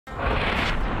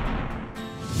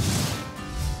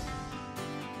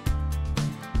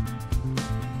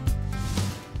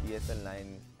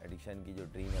Combination की जो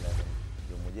dream 11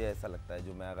 जो मुझे ऐसा लगता है,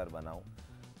 जो मैं अगर बनाऊँ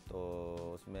तो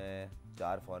उसमें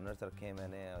 4 फॉरनर्स रखे हैं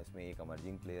मैंने, इसमें एक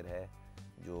इमर्जिंग प्लेयर है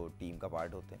जो टीम का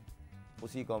पार्ट होते हैं।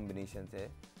 उसी कॉम्बिनेशन से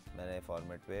मैंने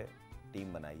फॉर्मेट पे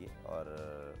टीम बनाई है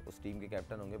और उस टीम के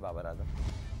कैप्टन होंगे बाबर आजम,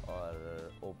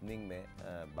 और ओपनिंग में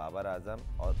बाबर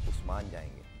आजम और उस्मान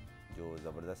जाएंगे जो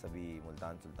ज़बरदस्त अभी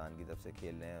मुल्तान सुल्तान की तरफ से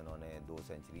खेल रहे हैं। उन्होंने 2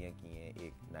 सेंचुरियाँ की हैं,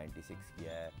 एक 96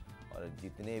 किया है, और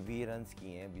जितने भी रन्स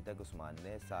किए हैं अभी तक उस्मान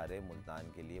ने सारे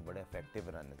मुल्तान के लिए बड़े इफेक्टिव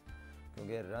रन हैं।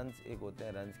 क्योंकि रन्स एक होते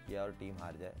हैं रन्स किया और टीम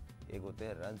हार जाए, एक होते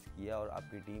हैं रन्स किया और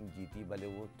आपकी टीम जीती, भले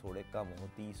वो थोड़े कम हो,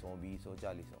 30 हो, 20 हो,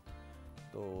 40 हो।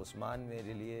 तो उस्मान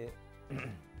मेरे लिए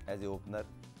एज ए ओपनर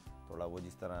थोड़ा वो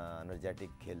जिस तरह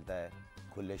एनर्जेटिक खेलता है,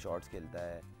 खुले शॉट्स खेलता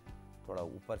है, थोड़ा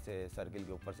ऊपर से सर्किल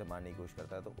के ऊपर से मारने की कोशिश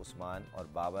करता है, तो उस्मान और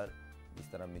बाबर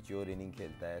जिस तरह मैच्योर इनिंग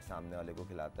खेलता है, सामने वाले को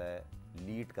खिलाता है,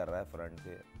 लीड कर रहा है फ्रंट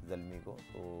से ज़ल्मी को।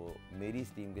 तो मेरी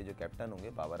इस टीम के जो कैप्टन होंगे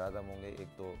बाबर आजम होंगे। एक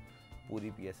तो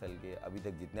पूरी PSL के अभी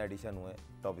तक जितने एडिशन हुए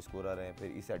टॉप स्कोरर हैं,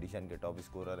 फिर इस एडिशन के टॉप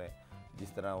स्कोरर हैं।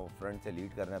 जिस तरह वो फ्रंट से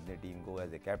लीड कर रहे हैं अपनी टीम को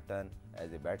as a captain,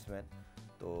 as a batsman,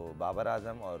 तो बाबर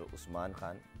आजम और उस्मान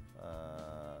खान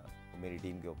मेरी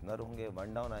टीम के ओपनर होंगे।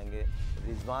 1 डाउन आएंगे,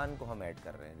 रिजवान को हम ऐड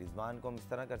कर रहे हैं। रिजवान को हम इस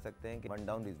तरह कर सकते हैं कि 1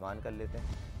 डाउन रिजवान कर लेते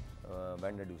हैं।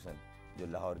 वैंडरडूसन जो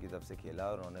लाहौर की तरफ से खेला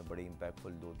और उन्होंने बड़ी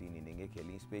इम्पैक्टफुल 2-3 इनिंगें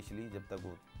खेली, स्पेशली जब तक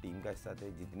वो टीम का हिस्सा थे।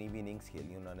 जितनी भी इनिंग्स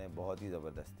खेली उन्होंने बहुत ही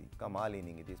ज़बरदस्त थी, कमाल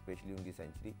इनिंग थी, स्पेशली उनकी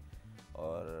सेंचुरी,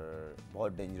 और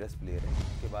बहुत डेंजरस प्लेयर है।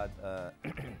 उसके बाद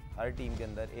हर टीम के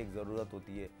अंदर एक ज़रूरत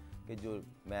होती है कि जो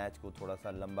मैच को थोड़ा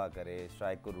सा लंबा करे,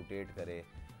 स्ट्राइक को रोटेट करे,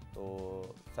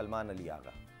 तो सलमान अली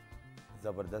आगा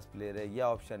ज़बरदस्त प्लेयर है। या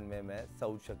ऑप्शन में मैं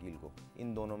सऊद शकील को,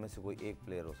 इन दोनों में से कोई एक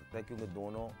प्लेयर हो सकता है, क्योंकि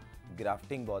दोनों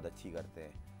ग्राफ्टिंग बहुत अच्छी करते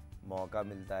हैं। मौका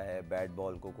मिलता है बैट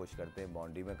बॉल को कोशिश करते हैं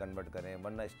बाउंड्री में कन्वर्ट करें,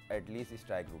 वरना एटलीस्ट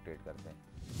स्ट्राइक रोटेट करते हैं।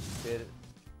 फिर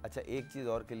अच्छा एक चीज़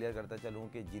और क्लियर करता चलूँ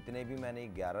कि जितने भी मैंने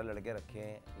 11 लड़के रखे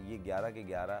हैं, ये 11 के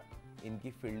 11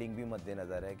 इनकी फील्डिंग भी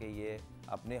मद्देनज़र है कि ये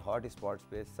अपने हॉट स्पॉट्स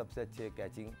पे सबसे अच्छे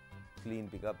catching, clean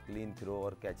pickup, clean throw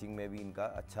और कैचिंग में भी इनका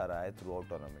अच्छा रहा है थ्रू आउट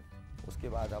टूर्नामेंट। उसके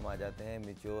बाद हम आ जाते हैं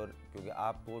मैच्योर, क्योंकि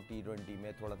आपको T20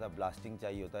 में थोड़ा सा ब्लास्टिंग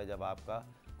चाहिए होता है। जब आपका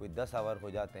कोई 10 ओवर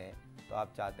हो जाते हैं तो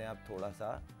आप चाहते हैं आप थोड़ा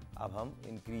सा अब हम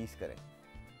इंक्रीज़ करें।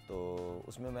 तो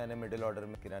उसमें मैंने मिडिल ऑर्डर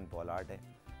में किरण पोलार्ड है,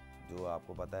 जो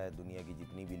आपको पता है दुनिया की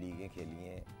जितनी भी लीगें खेली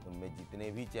हैं उनमें जितने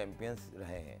भी चैम्पियंस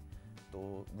रहे हैं,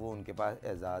 तो वो उनके पास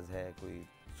एजाज़ है। कोई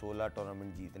 16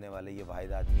 टूर्नामेंट जीतने वाले ये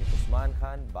वाहिद आदमी है। उस्मान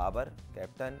खान बाबर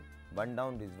कैप्टन, 1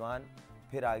 डाउन रिजवान,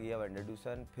 फिर आ गया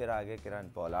वैंडरडूसन, फिर आ गए किरण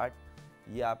पोलार्ड।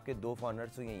 ये आपके 2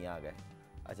 फॉरनर्स तो यहीं आ गए।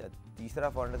 अच्छा, तीसरा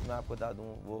फॉरनर्स मैं आपको बता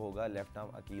दूँ वो होगा लेफ्ट आर्म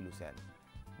अकील हुसैन,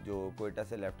 जो कोयटा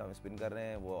से लेफ्ट आर्म स्पिन कर रहे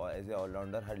हैं। वो as a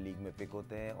allrounder her league में पिक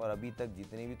होते हैं, और अभी तक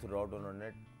जितने भी थ्रू आउट उन्होंने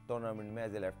टूर्नामेंट में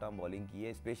as a left arm bowling की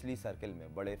है, स्पेशली सर्किल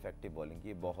में बड़े इफेक्टिव बॉलिंग की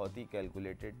है, बहुत ही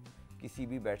कैलकुलेटेड, किसी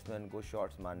भी बैट्समैन को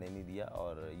शॉट्स मारने नहीं दिया,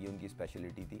 और ये उनकी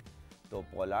स्पेशलिटी थी। तो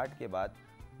पोलार्ड के बाद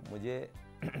मुझे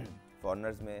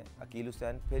फॉरनर्स में अकील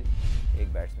हुसैन, फिर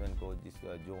एक बैट्समैन को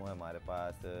जिसका जो है हमारे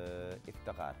पास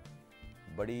इफ्तिखार,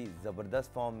 बड़ी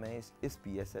ज़बरदस्त फॉर्म में इस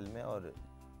PSL में, और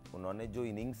उन्होंने जो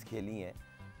इनिंग्स खेली हैं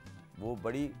वो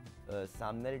बड़ी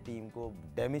सामने वाली टीम को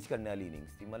डैमेज करने वाली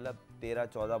इनिंग्स थी। मतलब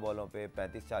 13-14 बॉलों पे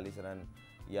 35-40 रन,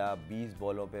 या 20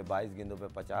 बॉलों पे 22 गेंदों पे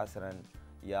 50 रन,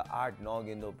 या 8-9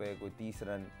 गेंदों पे कोई 30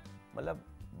 रन। मतलब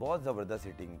बहुत ज़बरदस्त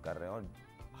हिटिंग कर रहे हैं, और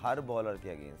हर बॉलर के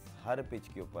अगेंस्ट, हर पिच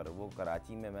के ऊपर। वो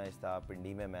कराची में मैच था,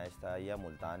 पिंडी में मैच था, या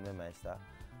मुल्तान में मैच था,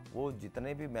 वो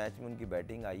जितने भी मैच में उनकी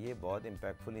बैटिंग आई है बहुत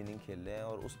इम्पैक्टफुल इनिंग खेल रहे हैं।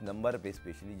 और उस नंबर पे,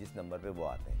 स्पेशली जिस नंबर पे वो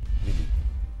आते हैं, विली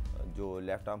जो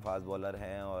लेफ्ट आर्म फास्ट बॉलर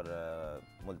हैं, और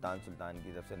मुल्तान सुल्तान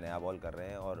की तरफ से नया बॉल कर रहे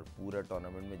हैं, और पूरे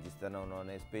टूर्नामेंट में जिस तरह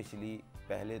उन्होंने स्पेशली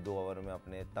पहले 2 ओवर में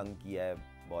अपने तंग किया है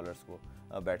बॉलर्स को,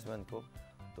 बैट्समैन को,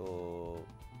 तो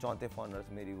चौथे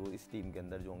फॉरनर्स मेरी वो इस टीम के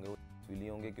अंदर जो होंगे वो विली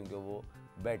होंगे, क्योंकि वो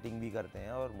बैटिंग भी करते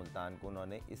हैं। और मुल्तान को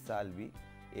उन्होंने इस साल भी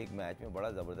एक मैच में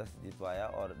बड़ा ज़बरदस्त जितवाया,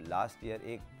 और लास्ट ईयर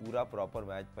एक पूरा प्रॉपर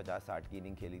मैच 50-60 की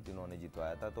इनिंग खेली थी, उन्होंने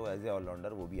जितवाया था। तो एज ए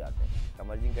ऑलराउंडर वो भी आते हैं।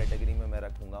 इमर्जिंग कैटेगरी में मैं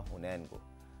रखूँगा हुनैन को,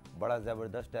 बड़ा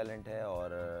ज़बरदस्त टैलेंट है, और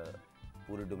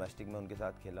पूरे डोमेस्टिक में उनके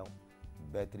साथ खेला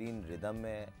हूँ। बेहतरीन रिदम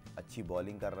में अच्छी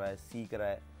बॉलिंग कर रहा है, सीख रहा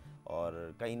है,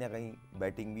 और कहीं ना कहीं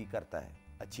बैटिंग भी करता है,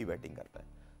 अच्छी बैटिंग करता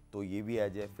है। तो ये भी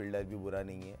एज ए फील्डर भी बुरा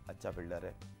नहीं है, अच्छा फील्डर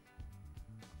है।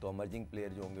 तो इमर्जिंग प्लेयर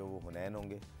जो होंगे वो हुनैन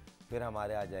होंगे। फिर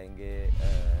हमारे आ जाएंगे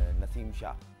नसीम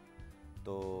शाह।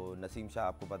 तो नसीम शाह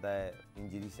आपको पता है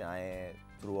इंजरी से आए हैं,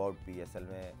 थ्रू आउट PSL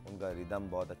में उनका रिदम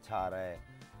बहुत अच्छा आ रहा है,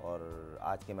 और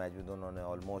आज के मैच में तो उन्होंने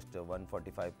ऑलमोस्ट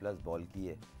 145 प्लस बॉल की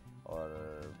है। और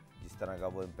जिस तरह का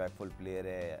वो इम्पैक्टफुल प्लेयर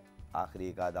है, आखिरी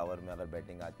 1 आध ओवर में अगर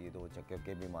बैटिंग आती है तो वो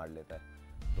छक्के भी मार लेता है।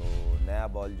 तो नया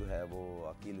बॉल जो है वो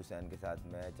अकील हुसैन के साथ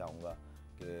मैं चाहूँगा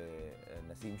कि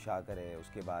नसीम शाह करे,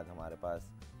 उसके बाद हमारे पास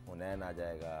हुनैन आ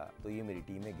जाएगा, तो ये मेरी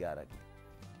टीम है 11 की।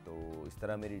 तो इस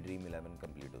तरह मेरी ड्रीम 11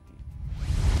 कंप्लीट होती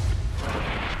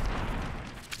है।